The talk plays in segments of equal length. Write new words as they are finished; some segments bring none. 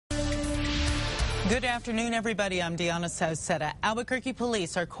Good afternoon, everybody. I'm Deanna Sauceda. Albuquerque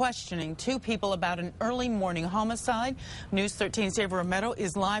police are questioning two people about an early morning homicide. News 13's David Romero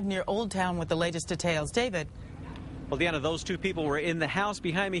is live near Old Town with the latest details. David. Well, Deanna, those two people were in the house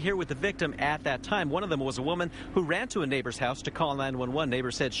behind me here with the victim at that time. One of them was a woman who ran to a neighbor's house to call 911.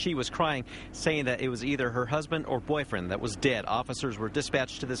 Neighbor said she was crying, saying that it was either her husband or boyfriend that was dead. Officers were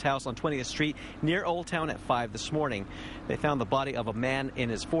dispatched to this house on 20th Street near Old Town at 5 this morning. They found the body of a man in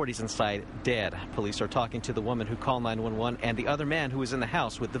his 40s inside, dead. Police are talking to the woman who called 911 and the other man who was in the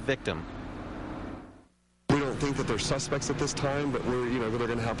house with the victim. We don't think that they're suspects at this time, but they're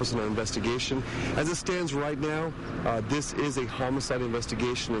going to help us in our investigation. As it stands right now, this is a homicide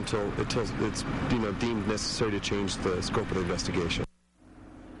investigation until it's deemed necessary to change the scope of the investigation.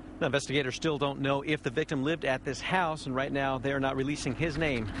 The investigators still don't know if the victim lived at this house, and right now they are not releasing his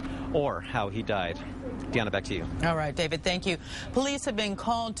name or how he died. Deanna, back to you. All right, David, thank you. Police have been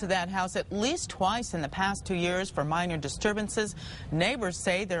called to that house at least twice in the past 2 years for minor disturbances. Neighbors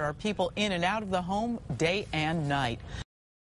say there are people in and out of the home day and night.